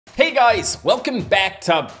Hey guys, welcome back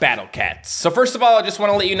to Battle Cats. So first of all, I just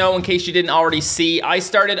want to let you know, in case you didn't already see, I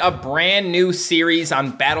started a brand new series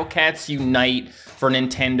on Battle Cats Unite for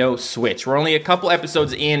Nintendo Switch. We're only a couple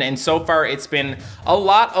episodes in, and so far it's been a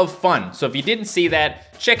lot of fun. So if you didn't see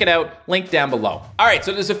that, check it out, link down below. All right,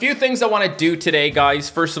 so there's a few things I want to do today,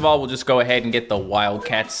 guys. First of all, we'll just go ahead and get the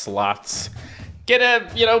Wildcat slots. Get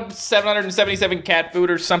a, 777 cat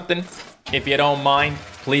food or something, if you don't mind,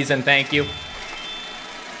 please and thank you.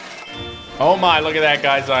 Oh my, look at that,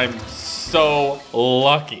 guys. I'm so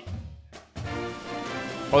lucky.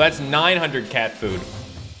 Oh, that's 900 cat food.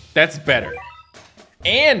 That's better.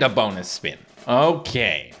 And a bonus spin.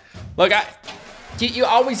 Okay. Look, you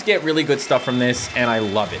always get really good stuff from this, and I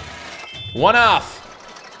love it. One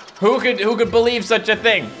off. Who could believe such a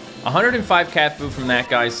thing? 105 cat food from that,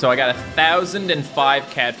 guys. So I got 1,005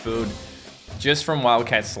 cat food just from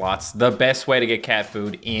Wildcat slots, the best way to get cat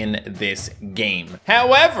food in this game.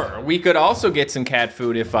 However, we could also get some cat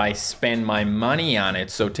food if I spend my money on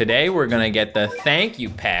it. So today we're gonna get the thank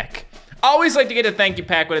you pack. Always like to get a thank you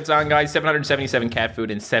pack when it's on, guys. 777 cat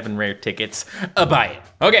food and 7 rare tickets. Buy it.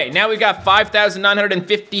 Okay, now we've got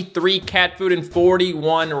 5,953 cat food and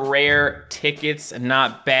 41 rare tickets.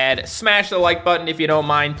 Not bad. Smash the like button if you don't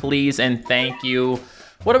mind, please, and thank you.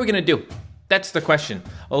 What are we gonna do? That's the question.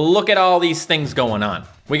 Look at all these things going on.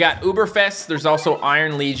 We got Uberfest, there's also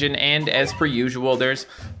Iron Legion, and as per usual, there's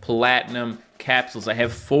Platinum Capsules. I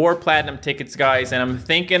have 4 Platinum tickets, guys, and I'm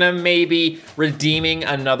thinking of maybe redeeming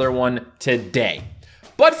another one today.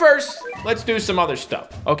 But first, let's do some other stuff,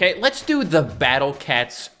 okay? Let's do the Battle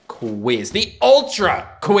Cats quiz, the Ultra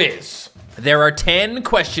Quiz. There are 10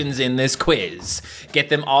 questions in this quiz. Get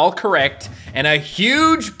them all correct, and a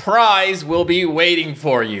huge prize will be waiting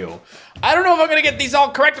for you. I don't know if I'm gonna get these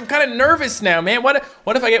all correct. I'm kind of nervous now, man. What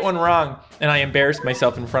if I get one wrong and I embarrass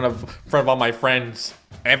myself in front of all my friends?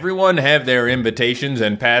 Everyone have their invitations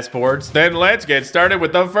and passports? Then let's get started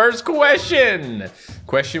with the first question.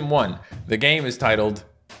 Question 1. The game is titled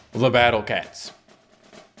The Battle Cats.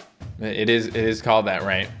 It is called that,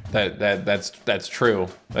 right? That's true.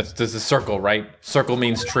 That's a circle, right? Circle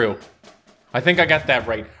means true. I think I got that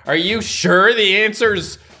right. Are you sure the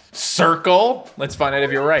answer's circle? Let's find out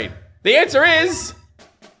if you're right. The answer is,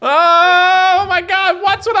 oh my God,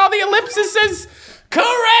 what's with all the ellipses?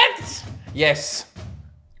 Correct! Yes,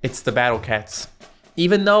 it's the Battle Cats.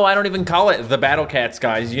 Even though I don't even call it the Battle Cats,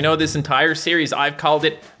 guys. You know, this entire series, I've called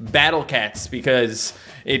it Battle Cats because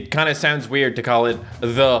it kind of sounds weird to call it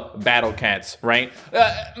the Battle Cats, right?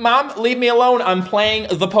 Mom, leave me alone, I'm playing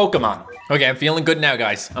the Pokemon. Okay, I'm feeling good now,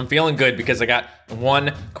 guys. I'm feeling good because I got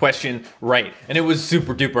 1 question right, and it was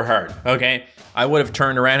super duper hard, okay? I would have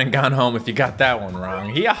turned around and gone home if you got that one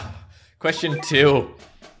wrong. Yeah. Question 2.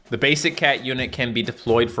 The basic cat unit can be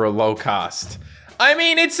deployed for a low cost. I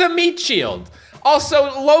mean, it's a meat shield. Also,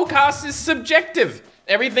 low cost is subjective.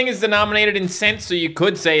 Everything is denominated in cents, so you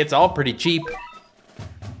could say it's all pretty cheap.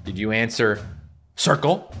 Did you answer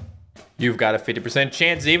circle? You've got a 50%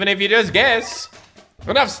 chance even if you just guess.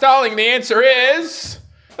 Enough stalling, the answer is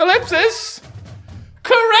ellipsis.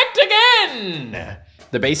 Correct again.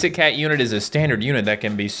 The basic cat unit is a standard unit that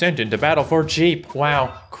can be sent into battle for cheap. Wow,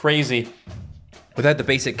 crazy. Without the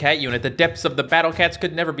basic cat unit, the depths of the Battle Cats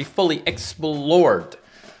could never be fully explored.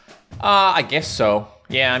 I guess so.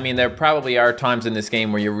 Yeah, I mean, there probably are times in this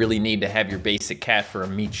game where you really need to have your basic cat for a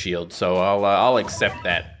meat shield, so I'll accept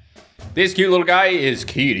that. This cute little guy is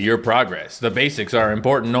key to your progress. The basics are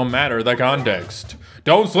important no matter the context.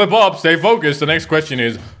 Don't slip up, stay focused. The next question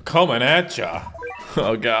is coming at ya.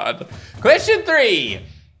 Oh God. Question 3.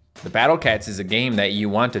 The Battle Cats is a game that you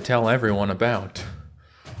want to tell everyone about.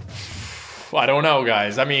 I don't know,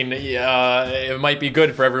 guys. I mean, it might be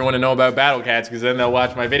good for everyone to know about Battle Cats because then they'll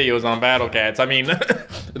watch my videos on Battle Cats. I mean,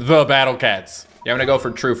 the Battle Cats. Yeah, I'm gonna go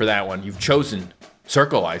for true for that one. You've chosen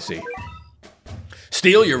circle, I see.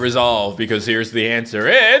 Steal your resolve because here's the answer.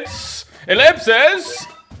 It's ellipsis.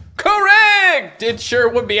 Correct! It sure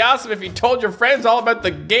would be awesome if you told your friends all about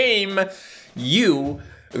the game. You,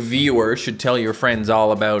 viewer, should tell your friends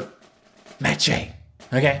all about MattShea,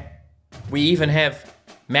 okay? We even have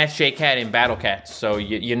MattShea Cat in Battle Cats, so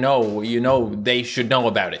you know they should know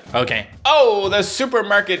about it, okay? Oh, the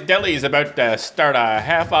supermarket deli is about to start a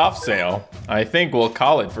half-off sale. I think we'll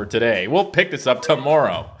call it for today. We'll pick this up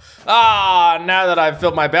tomorrow. Now that I've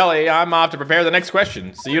filled my belly, I'm off to prepare the next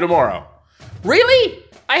question. See you tomorrow. Really?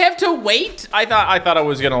 I have to wait? I thought I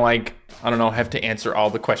was gonna, like, I don't know, have to answer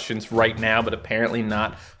all the questions right now, but apparently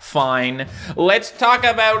not. Fine. Let's talk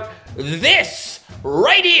about this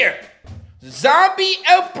right here. Zombie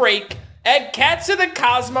outbreak at Cats of the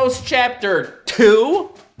Cosmos Chapter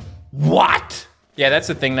 2? What? Yeah, that's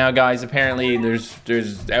the thing now, guys. Apparently,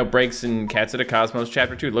 there's outbreaks in Cats of the Cosmos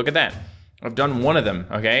Chapter 2. Look at that. I've done one of them,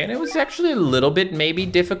 okay? And it was actually a little bit maybe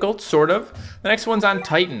difficult, sort of. The next one's on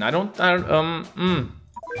Titan. I don't want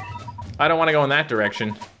to go in that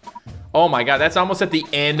direction. Oh my god, that's almost at the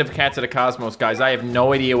end of Cats of the Cosmos, guys. I have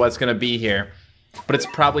no idea what's gonna be here, but it's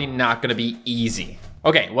probably not gonna be easy.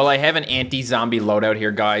 Okay, well, I have an anti-zombie loadout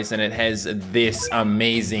here, guys, and it has this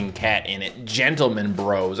amazing cat in it. Gentleman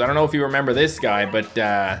Bros. I don't know if you remember this guy, but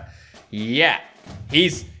yeah,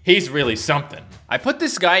 he's really something. I put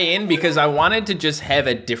this guy in because I wanted to just have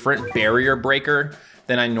a different barrier breaker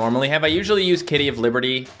than I normally have. I usually use Kitty of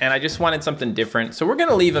Liberty, and I just wanted something different. So we're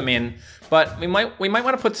gonna leave him in, but we might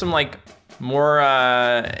want to put some like more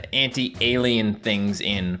anti-alien things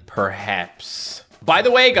in, perhaps. By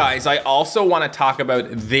the way, guys, I also want to talk about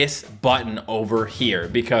this button over here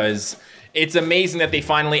because it's amazing that they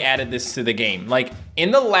finally added this to the game. Like,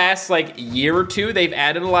 in the last, like, year or two, they've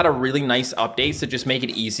added a lot of really nice updates to just make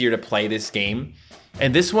it easier to play this game.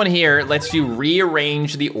 And this one here lets you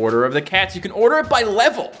rearrange the order of the cats. You can order it by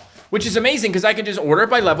level, which is amazing because I can just order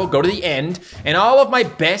it by level, go to the end, and all of my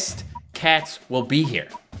best cats will be here,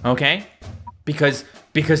 okay? Because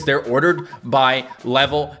they're ordered by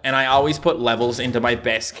level, and I always put levels into my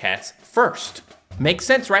best cats first. Makes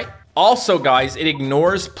sense, right? Also, guys, it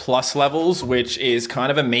ignores plus levels, which is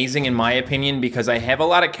kind of amazing in my opinion because I have a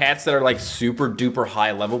lot of cats that are like super duper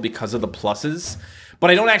high level because of the pluses, but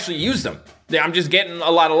I don't actually use them. I'm just getting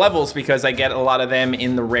a lot of levels because I get a lot of them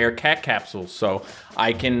in the rare cat capsules. So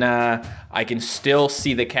I can still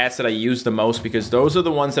see the cats that I use the most because those are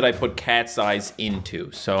the ones that I put cat's eyes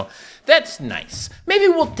into. So that's nice. Maybe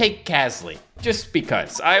we'll take Casley just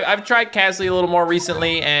because. I've tried Casley a little more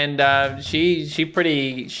recently, and she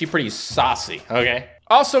pretty saucy. Okay.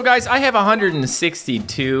 Also, guys, I have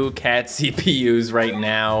 162 cat CPUs right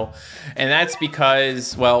now, and that's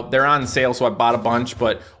because, well, they're on sale, so I bought a bunch,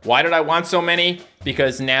 but why did I want so many?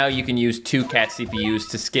 Because now you can use 2 cat CPUs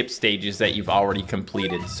to skip stages that you've already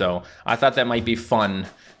completed, so I thought that might be fun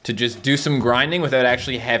to just do some grinding without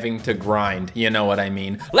actually having to grind, you know what I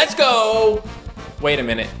mean. Let's go! Wait a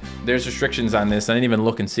minute, there's restrictions on this. I didn't even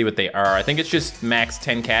look and see what they are. I think it's just max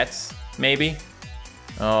 10 cats, maybe?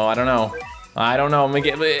 Oh, I don't know. I don't know. Let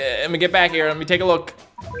me get back here. Let me take a look.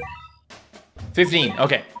 15.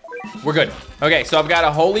 Okay, we're good. Okay, so I've got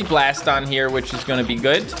a Holy Blast on here, which is gonna be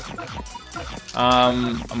good.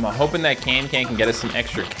 I'm hoping that can get us some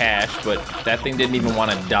extra cash, but that thing didn't even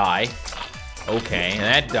want to die. Okay, and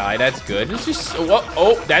that died. That's good. It's just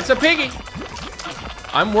oh, that's a piggy.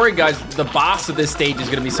 I'm worried, guys. The boss of this stage is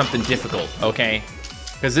gonna be something difficult. Okay,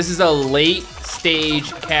 because this is a late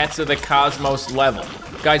stage Cats of the Cosmos level.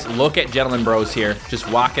 Guys, look at Gentleman Bros here, just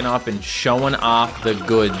walking up and showing off the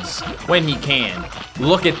goods when he can.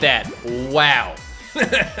 Look at that, wow.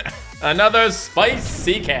 Another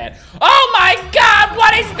spicy cat. Oh my God,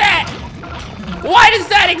 what is that? Why does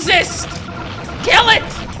that exist? Kill it!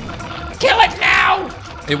 Kill it now!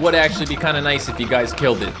 It would actually be kind of nice if you guys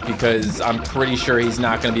killed it, because I'm pretty sure he's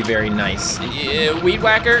not gonna be very nice. Weed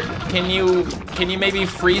Whacker, can you maybe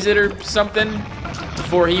freeze it or something?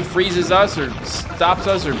 Before he freezes us or stops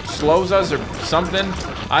us or slows us or something.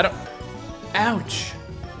 I don't... Ouch.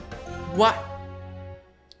 What?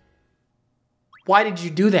 Why did you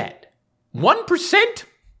do that? 1%?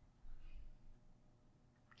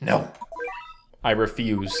 No. I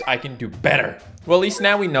refuse. I can do better. Well, at least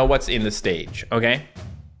now we know what's in the stage, okay?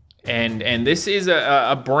 And this is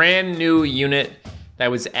a brand new unit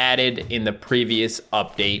that was added in the previous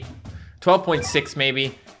update. 12.6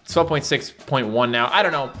 maybe. 12.6.1 now. I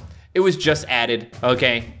don't know. It was just added.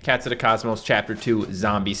 Okay. Cats of the Cosmos Chapter 2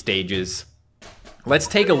 zombie stages. Let's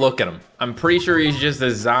take a look at him. I'm pretty sure he's just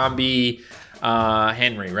a zombie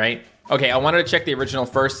Henry, right? Okay, I wanted to check the original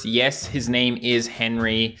first. Yes, his name is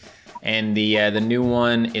Henry. And the new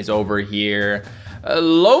one is over here.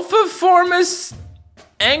 Lophiiformes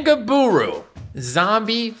Angaburu.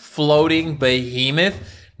 Zombie floating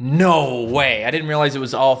behemoth. No way. I didn't realize it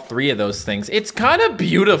was all 3 of those things. It's kind of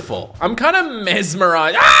beautiful. I'm kind of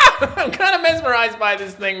mesmerized. Ah! I'm kind of mesmerized by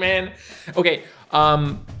this thing, man. Okay,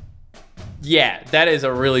 yeah, that is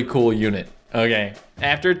a really cool unit. Okay.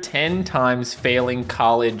 After 10 times failing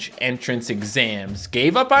college entrance exams,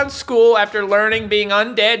 gave up on school after learning being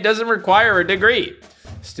undead doesn't require a degree.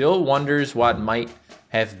 Still wonders what might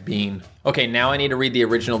have been. Okay, now I need to read the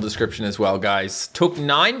original description as well, guys. Took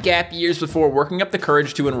 9 gap years before working up the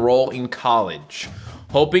courage to enroll in college.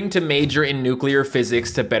 Hoping to major in nuclear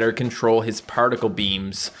physics to better control his particle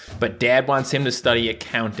beams, but dad wants him to study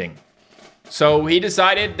accounting. So he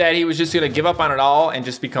decided that he was just gonna give up on it all and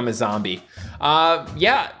just become a zombie.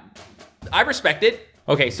 Yeah, I respect it.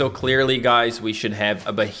 Okay, so clearly, guys, we should have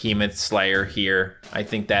a Behemoth Slayer here. I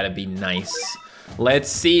think that'd be nice. Let's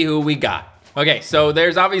see who we got. Okay, so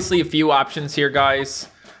there's obviously a few options here, guys.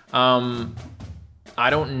 I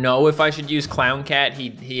don't know if I should use Clown Cat.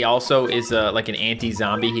 He also is like an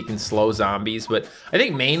anti-zombie. He can slow zombies, but I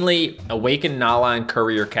think mainly Awakened Nala and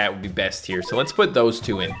Courier Cat would be best here. So let's put those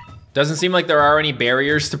two in. Doesn't seem like there are any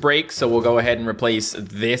barriers to break, so we'll go ahead and replace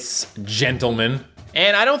this gentleman.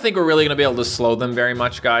 And I don't think we're really gonna be able to slow them very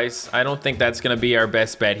much, guys. I don't think that's gonna be our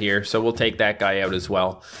best bet here, so we'll take that guy out as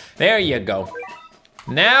well. There you go.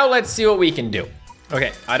 Now let's see what we can do.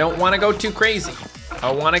 Okay, I don't wanna go too crazy. I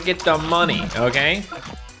wanna get the money, okay?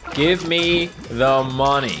 Give me the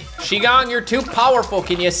money. Qigong, you're too powerful,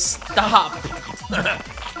 can you stop?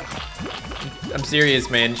 I'm serious,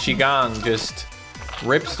 man. Qigong just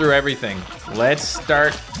rips through everything. Let's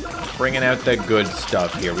start bringing out the good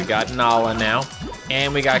stuff here. We got Nala now,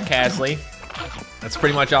 and we got Casley. That's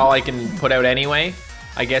pretty much all I can put out anyway.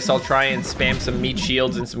 I guess I'll try and spam some meat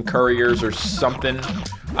shields and some couriers or something.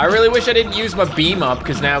 I really wish I didn't use my beam up,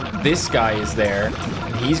 because now this guy is there,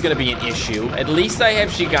 and he's gonna be an issue. At least I have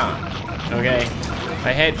Qigong, okay?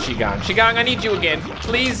 I had Qigong. Qigong, I need you again.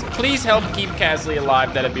 Please, please help keep Casley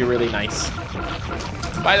alive. That'd be really nice.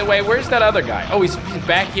 By the way, where's that other guy? Oh, he's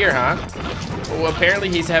back here, huh? Well, apparently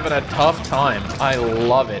he's having a tough time. I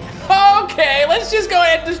love it. Okay, let's just go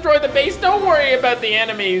ahead and destroy the base. Don't worry about the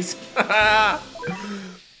enemies.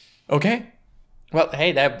 Okay. Well,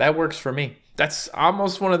 hey, that works for me. That's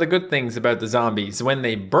almost one of the good things about the zombies. When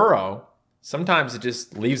they burrow, sometimes it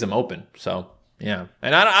just leaves them open. So, yeah.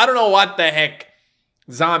 And I don't know what the heck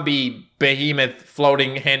zombie behemoth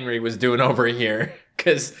floating Henry was doing over here,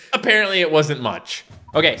 because apparently it wasn't much.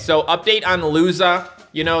 Okay, so update on Luza.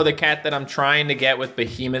 You know, the cat that I'm trying to get with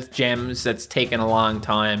behemoth gems that's taken a long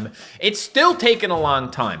time. It's still taken a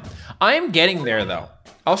long time. I am getting there, though.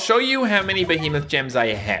 I'll show you how many behemoth gems I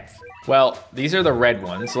have. Well, these are the red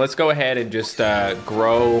ones. So let's go ahead and just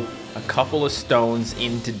grow a couple of stones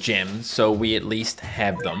into gems so we at least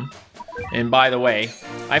have them. And by the way,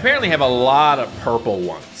 I apparently have a lot of purple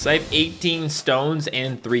ones. I have 18 stones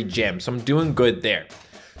and 3 gems, so I'm doing good there.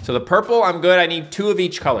 So the purple, I'm good. I need 2 of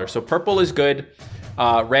each color. So purple is good,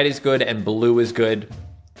 red is good, and blue is good.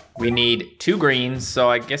 We need 2 greens, so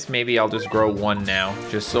I guess maybe I'll just grow 1 now,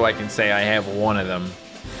 just so I can say I have 1 of them.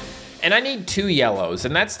 And I need 2 yellows,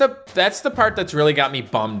 and that's the part that's really got me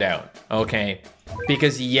bummed out, okay?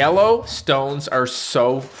 Because yellow stones are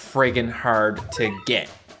so friggin' hard to get,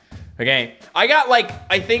 okay? I got like,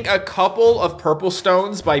 I think a couple of purple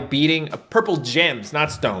stones by beating, purple gems,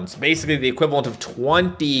 not stones, basically the equivalent of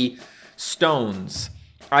 20 stones.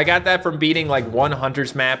 I got that from beating like 1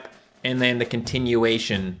 hunter's map and then the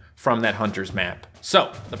continuation from that hunter's map.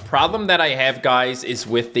 So the problem that I have, guys, is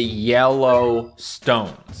with the yellow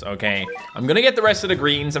stones, okay? I'm gonna get the rest of the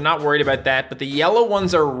greens, I'm not worried about that, but the yellow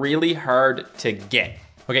ones are really hard to get.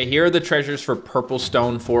 Okay, here are the treasures for Purple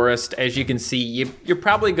Stone Forest. As you can see, you're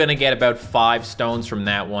probably gonna get about 5 stones from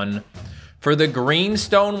that one. For the green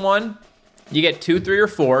stone one, you get 2, 3, or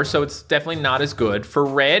 4, so it's definitely not as good. For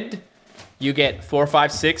red, you get 4,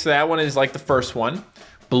 5, 6, so that one is like the first one.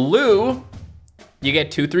 Blue, you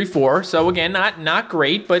get 2, 3, 4, so again, not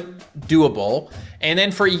great, but doable. And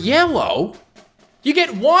then for yellow, you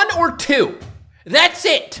get 1 or 2. That's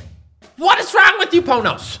it. What is wrong with you,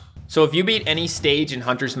 Ponos? So if you beat any stage in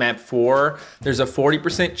Hunter's Map 4, there's a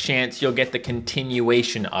 40% chance you'll get the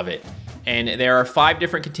continuation of it. And there are 5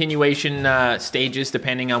 different continuation stages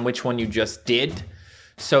depending on which one you just did.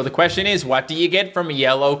 So the question is, what do you get from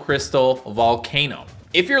Yellow Crystal Volcano?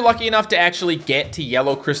 If you're lucky enough to actually get to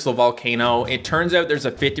Yellow Crystal Volcano, it turns out there's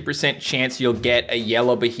a 50% chance you'll get a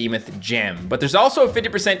Yellow Behemoth gem. But there's also a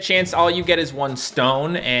 50% chance all you get is 1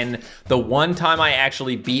 stone, and the one time I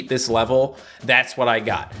actually beat this level, that's what I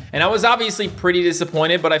got. And I was obviously pretty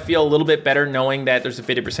disappointed, but I feel a little bit better knowing that there's a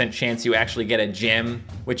 50% chance you actually get a gem,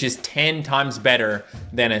 which is 10 times better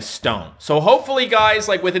than a stone. So hopefully, guys,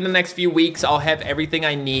 like within the next few weeks, I'll have everything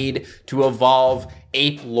I need to evolve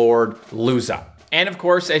Ape Lord Luza. And of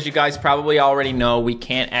course, as you guys probably already know, we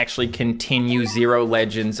can't actually continue 0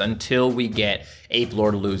 Legends until we get Ape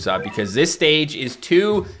Lord Luza, because this stage is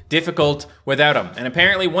too difficult without him. And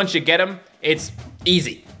apparently once you get him, it's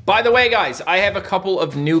easy. By the way, guys, I have a couple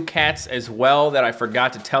of new cats as well that I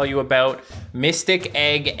forgot to tell you about. Mystic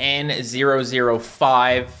Egg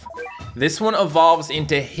N005. This one evolves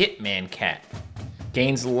into Hitman Cat.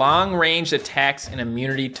 Gains long-range attacks and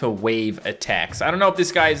immunity to wave attacks. I don't know if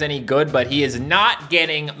this guy is any good, but he is not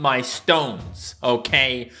getting my stones,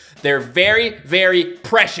 okay? They're very, very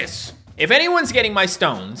precious If anyone's getting my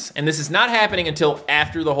stones, and this is not happening until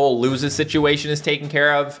after the whole loses situation is taken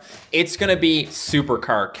care of, it's gonna be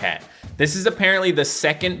Supercar Cat. This is apparently the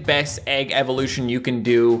second best egg evolution you can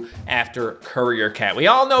do after Courier Cat. We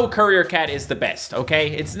all know Courier Cat is the best,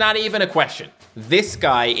 okay? It's not even a question. This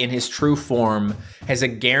guy in his true form has a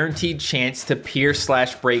guaranteed chance to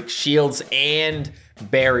pierce/break shields and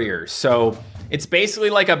barriers. So it's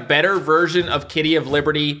basically like a better version of Kitty of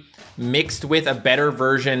Liberty mixed with a better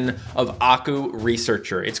version of Aku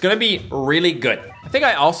Researcher. It's gonna be really good. I think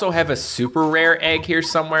I also have a super rare egg here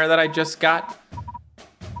somewhere that I just got.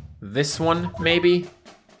 This one, maybe?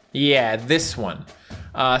 Yeah, this one.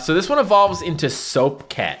 So this one evolves into Soap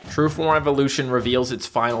Cat. True form evolution reveals its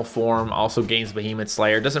final form, also gains Behemoth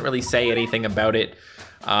Slayer. Doesn't really say anything about it.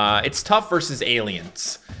 It's tough versus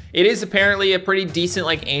aliens. It is apparently a pretty decent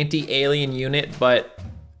like anti-alien unit, but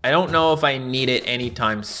I don't know if I need it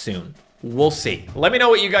anytime soon. We'll see. Let me know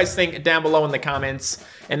what you guys think down below in the comments,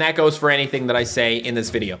 and that goes for anything that I say in this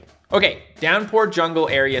video. Okay, Downpour Jungle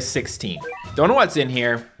Area 16. Don't know what's in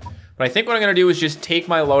here, but I think what I'm gonna do is just take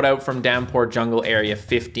my loadout from Downpour Jungle Area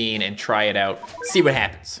 15 and try it out, see what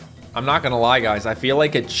happens. I'm not gonna lie, guys, I feel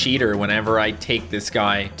like a cheater whenever I take this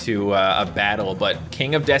guy to a battle, but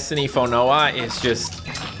King of Destiny Fonoa is just,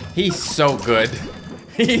 he's so good.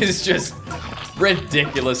 He is just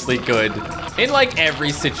ridiculously good in like every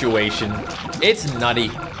situation. It's nutty.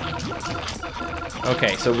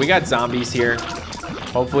 Okay, so we got zombies here.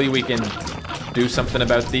 Hopefully we can do something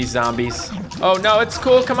about these zombies. Oh no, it's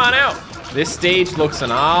cool, come on out. This stage looks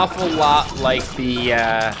an awful lot like the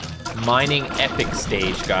mining epic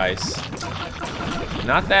stage, guys.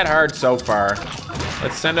 Not that hard so far.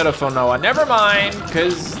 Let's send out a Fonoa. Never mind,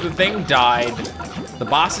 because the thing died. The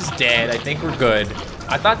boss is dead, I think we're good.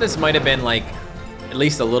 I thought this might have been like at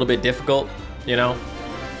least a little bit difficult, you know?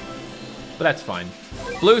 But that's fine.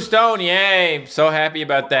 Blue stone, yay! So happy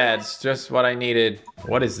about that. It's just what I needed.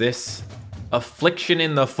 What is this? Affliction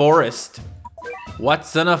in the forest.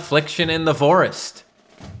 What's an affliction in the forest?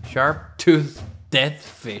 Sharp tooth death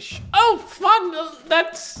fish. Oh, fun!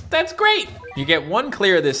 That's great. You get one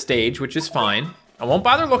clear of this stage, which is fine. I won't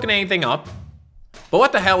bother looking anything up. But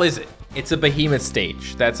what the hell is it? It's a Behemoth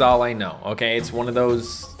stage. That's all I know. Okay, it's one of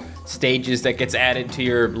those stages that gets added to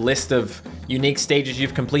your list of unique stages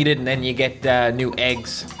you've completed, and then you get new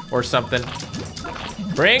eggs or something.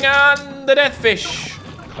 Bring on the death fish.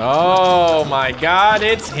 Oh my God,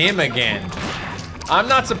 it's him again. I'm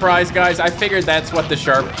not surprised, guys. I figured that's what the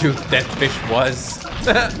sharp-toothed death fish was.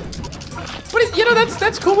 But you know,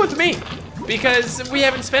 that's cool with me, because we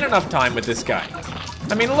haven't spent enough time with this guy.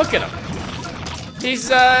 I mean, look at him.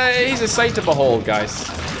 He's a sight to behold, guys.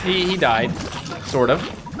 He died, sort of.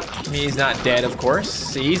 I mean, he's not dead, of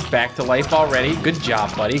course. He's back to life already. Good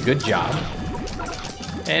job, buddy. Good job.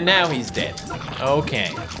 And now he's dead.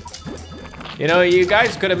 Okay. You know, you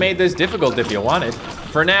guys could have made this difficult if you wanted.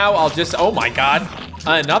 For now, I'll just, oh my God.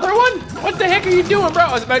 Another one? What the heck are you doing, bro?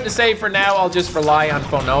 I was about to say, for now, I'll just rely on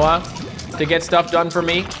Fonoa to get stuff done for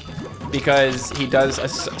me, because he does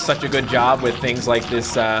such a good job with things like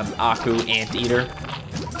this Aku Anteater.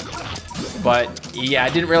 But yeah, I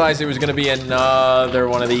didn't realize there was gonna be another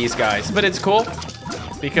one of these guys. But it's cool,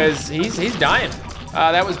 because he's dying.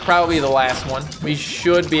 That was probably the last one. We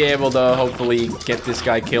should be able to hopefully get this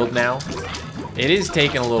guy killed now. It is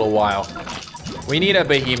taking a little while. We need a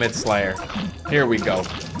Behemoth Slayer. Here we go.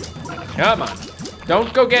 Come on,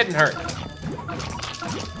 don't go getting hurt.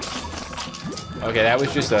 Okay, that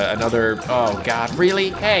was just another, oh God, really?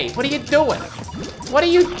 Hey, what are you doing? What are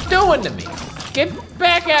you doing to me? Get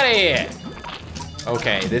back out of here.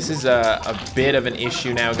 Okay, this is a bit of an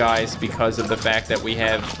issue now, guys, because of the fact that we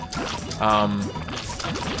have,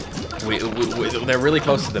 they're really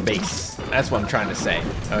close to the base. That's what I'm trying to say,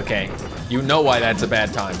 okay? You know why that's a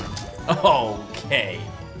bad time. Okay.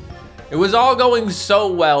 It was all going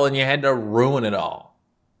so well and you had to ruin it all.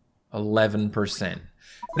 11%.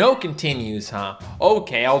 No continues, huh?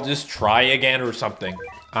 Okay, I'll just try again or something.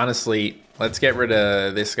 Honestly, let's get rid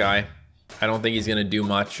of this guy. I don't think he's gonna do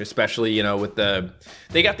much, especially, you know, with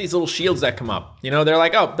they got these little shields that come up. You know, they're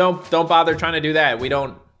like, oh, don't bother trying to do that. We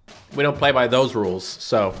don't play by those rules.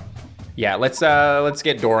 So yeah, let's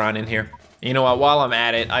get Doron in here. You know what, while I'm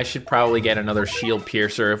at it, I should probably get another shield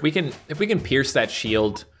piercer. If we can pierce that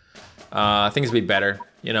shield, things will be better,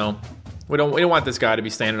 you know. We don't want this guy to be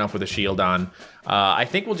standing up with a shield on. I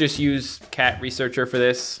think we'll just use Cat Researcher for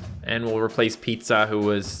this, and we'll replace Pizza, who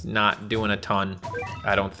was not doing a ton,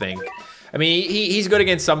 I don't think. I mean, he's good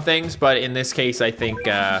against some things, but in this case, I think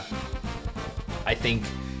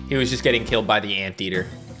he was just getting killed by the Anteater.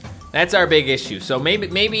 That's our big issue. So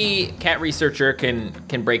maybe Cat Researcher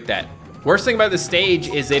can break that. Worst thing about the stage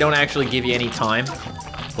is they don't actually give you any time.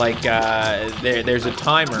 Like, there's a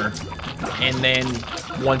timer, and then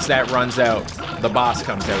once that runs out, the boss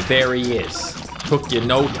comes out. There he is. Took you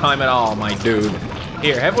no time at all, my dude.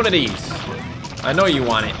 Here, have one of these. I know you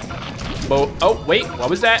want it. Oh, wait, what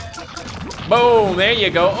was that? Boom, there you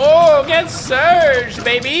go. Oh, get surged,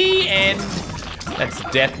 baby. And that's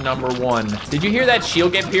death number 1. Did you hear that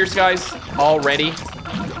shield get pierced, guys? Already?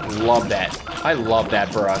 Love that. I love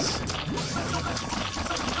that for us.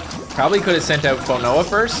 Probably could have sent out Phonoa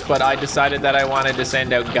first, but I decided that I wanted to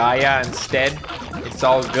send out Gaia instead. It's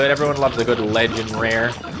all good. Everyone loves a good legend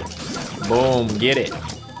rare. Boom, get it.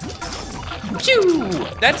 Phew!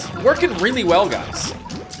 That's working really well, guys.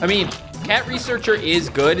 I mean, Cat Researcher is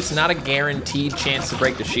good. It's not a guaranteed chance to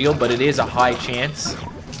break the shield, but it is a high chance.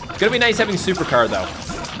 It's gonna be nice having Supercar, though.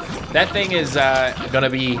 That thing is gonna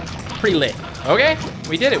be pretty lit. Okay,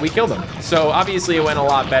 we did it. We killed him. So obviously it went a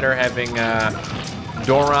lot better having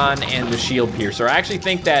Doran and the Shield Piercer. I actually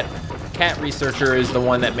think that Cat Researcher is the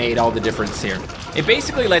one that made all the difference here. It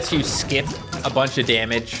basically lets you skip a bunch of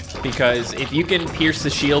damage, because if you can pierce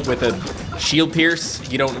the shield with a shield pierce,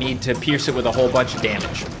 you don't need to pierce it with a whole bunch of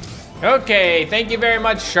damage. Okay, thank you very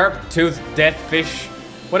much, Sharp Tooth Deathfish.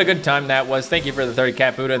 What a good time that was. Thank you for the 30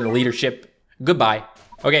 cat food and the leadership. Goodbye.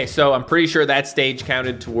 Okay, so I'm pretty sure that stage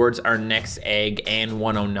counted towards our next egg and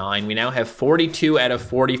 109. We now have 42 out of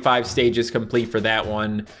 45 stages complete for that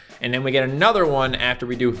one. And then we get another one after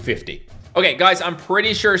we do 50. Okay, guys, I'm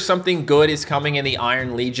pretty sure something good is coming in the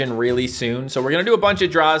Iron Legion really soon. So we're gonna do a bunch of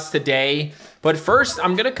draws today. But first,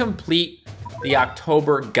 I'm gonna complete the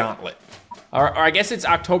October Gauntlet. Or I guess it's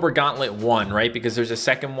October Gauntlet 1, right? Because there's a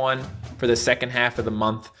second one for the second half of the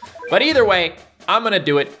month. But either way, I'm gonna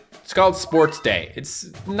do it. It's called Sports Day.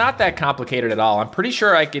 It's not that complicated at all. I'm pretty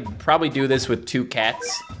sure I could probably do this with 2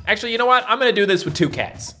 cats. Actually, you know what? I'm gonna do this with 2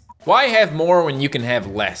 cats. Why have more when you can have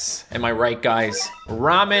less? Am I right, guys?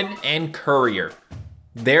 Ramen and Courier.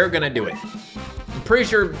 They're gonna do it. I'm pretty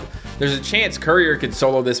sure there's a chance Courier could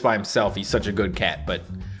solo this by himself. He's such a good cat, but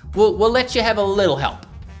we'll let you have a little help.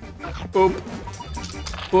 Boop.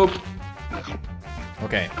 Boop.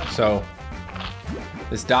 Okay, so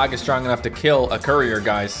this dog is strong enough to kill a Courier,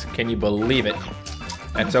 guys. Can you believe it?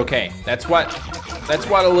 That's okay. That's what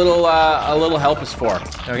a little help is for.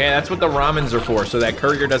 Okay, that's what the ramens are for, so that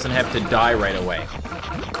Courier doesn't have to die right away.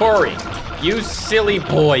 Corey, you silly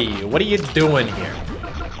boy, what are you doing here?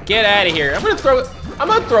 Get out of here. I'm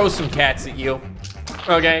gonna throw some cats at you.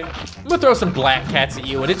 Okay? I'm gonna throw some black cats at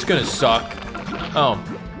you and it's gonna suck. Oh.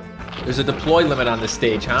 There's a deploy limit on this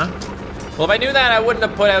stage, huh? Well, if I knew that, I wouldn't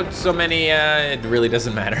have put out so many, it really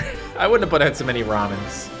doesn't matter. I wouldn't have put out so many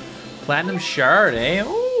ramens. Platinum shard, eh?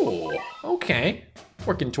 Oh, okay.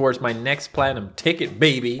 Working towards my next platinum ticket,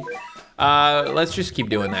 baby. Let's just keep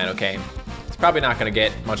doing that, okay? It's probably not gonna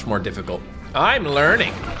get much more difficult. I'm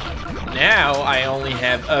learning. Now I only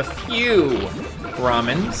have a few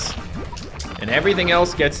ramens, and everything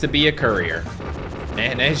else gets to be a Courier.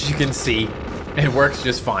 And as you can see, it works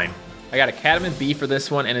just fine. I got a Catamount B for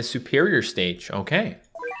this one and a Superior stage, okay.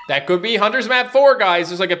 That could be Hunter's Map 4, guys.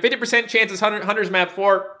 There's like a 50% chance it's Hunter's Map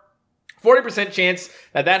 4. 40% chance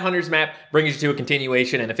that that Hunter's Map brings you to a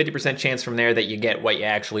continuation, and a 50% chance from there that you get what you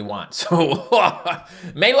actually want. So,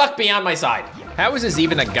 may luck be on my side. How is this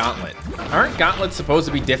even a gauntlet? Aren't gauntlets supposed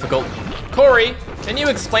to be difficult? Corey, can you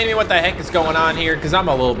explain to me what the heck is going on here? Because I'm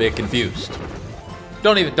a little bit confused.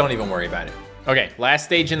 Don't even worry about it. Okay, last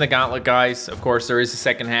stage in the gauntlet, guys. Of course, there is a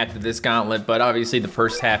second half to this gauntlet, but obviously the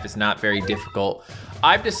first half is not very difficult.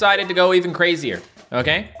 I've decided to go even crazier.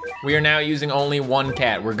 Okay, we are now using only 1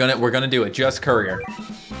 cat. We're gonna do it, just Courier.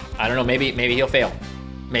 I don't know, maybe he'll fail.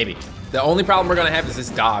 Maybe. The only problem we're gonna have is this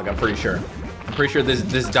dog, I'm pretty sure. I'm pretty sure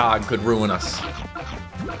this dog could ruin us.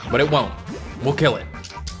 But it won't. We'll kill it.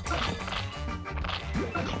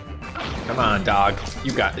 Come on, dog.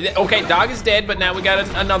 You got it. Okay, dog is dead, but now we got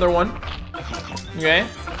another one. Okay.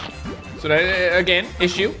 So that, again,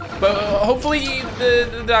 issue. But hopefully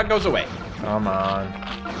the dog goes away. Come on.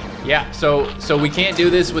 Yeah, so we can't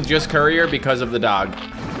do this with just Courier because of the dog.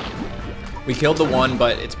 We killed the one,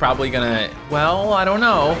 but it's probably gonna, well, I don't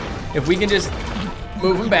know. If we can just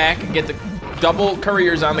move him back and get the double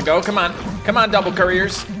Couriers on the go. Come on, double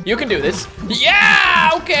Couriers. You can do this.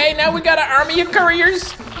 Yeah, okay, now we got an army of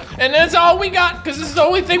Couriers. And that's all we got, because this is the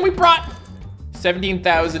only thing we brought.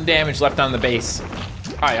 17,000 damage left on the base.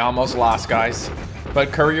 I almost lost, guys.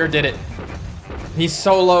 But Courier did it. He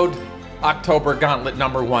soloed October Gauntlet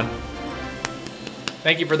number 1.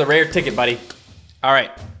 Thank you for the rare ticket, buddy. All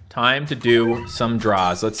right, time to do some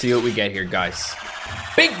draws. Let's see what we get here, guys.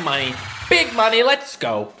 Big money, let's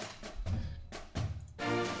go.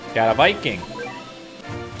 Got a Viking.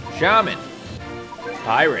 Shaman.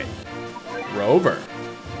 Pirate. Rover.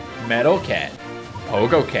 Metal Cat.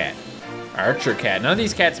 Pogo Cat. Archer Cat. None of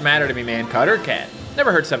these cats matter to me, man. Cutter Cat.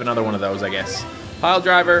 Never hurts to have another one of those, I guess. Pile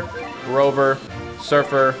Driver. Rover.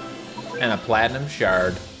 Surfer. And a Platinum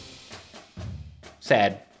Shard.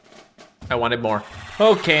 Sad. I wanted more.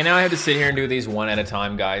 Okay, now I have to sit here and do these one at a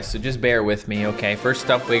time, guys, so just bear with me, okay? First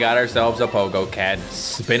up, we got ourselves a Pogo Cat.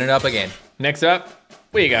 Spin it up again. Next up,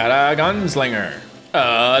 we got a Gunslinger.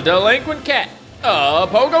 A Delinquent Cat. A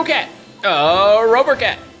Pogo Cat. A Rover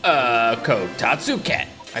Cat. A Kotatsu Cat.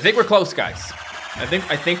 I think we're close, guys. I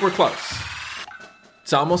think we're close.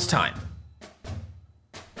 It's almost time.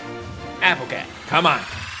 Apple Cat, come on.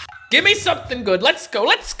 Give me something good. Let's go,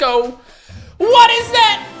 let's go. What is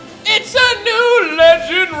that? It's a new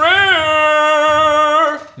legend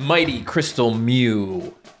rare! Mighty Kristul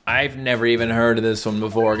Muu. I've never even heard of this one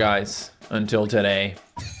before, guys, until today.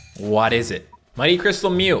 What is it? Mighty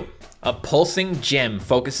Kristul Muu. A pulsing gem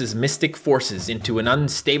focuses mystic forces into an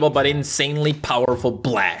unstable but insanely powerful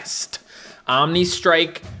blast. Omni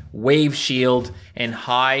Strike, Wave Shield, and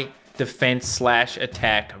high defense /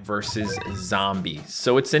 attack versus zombies.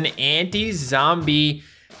 So it's an anti-zombie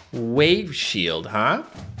Wave Shield, huh?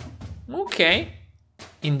 Okay.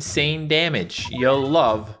 Insane damage. You'll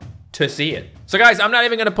love to see it. So guys, I'm not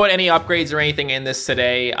even gonna put any upgrades or anything in this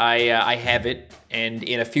today. I have it, and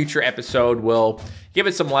in a future episode, we'll give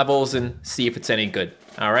it some levels and see if it's any good.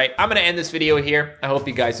 All right, I'm gonna end this video here. I hope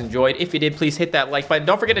you guys enjoyed. If you did, please hit that like button.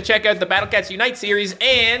 Don't forget to check out the Battle Cats Unite series,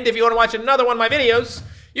 and if you wanna watch another one of my videos,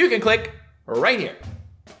 you can click right here.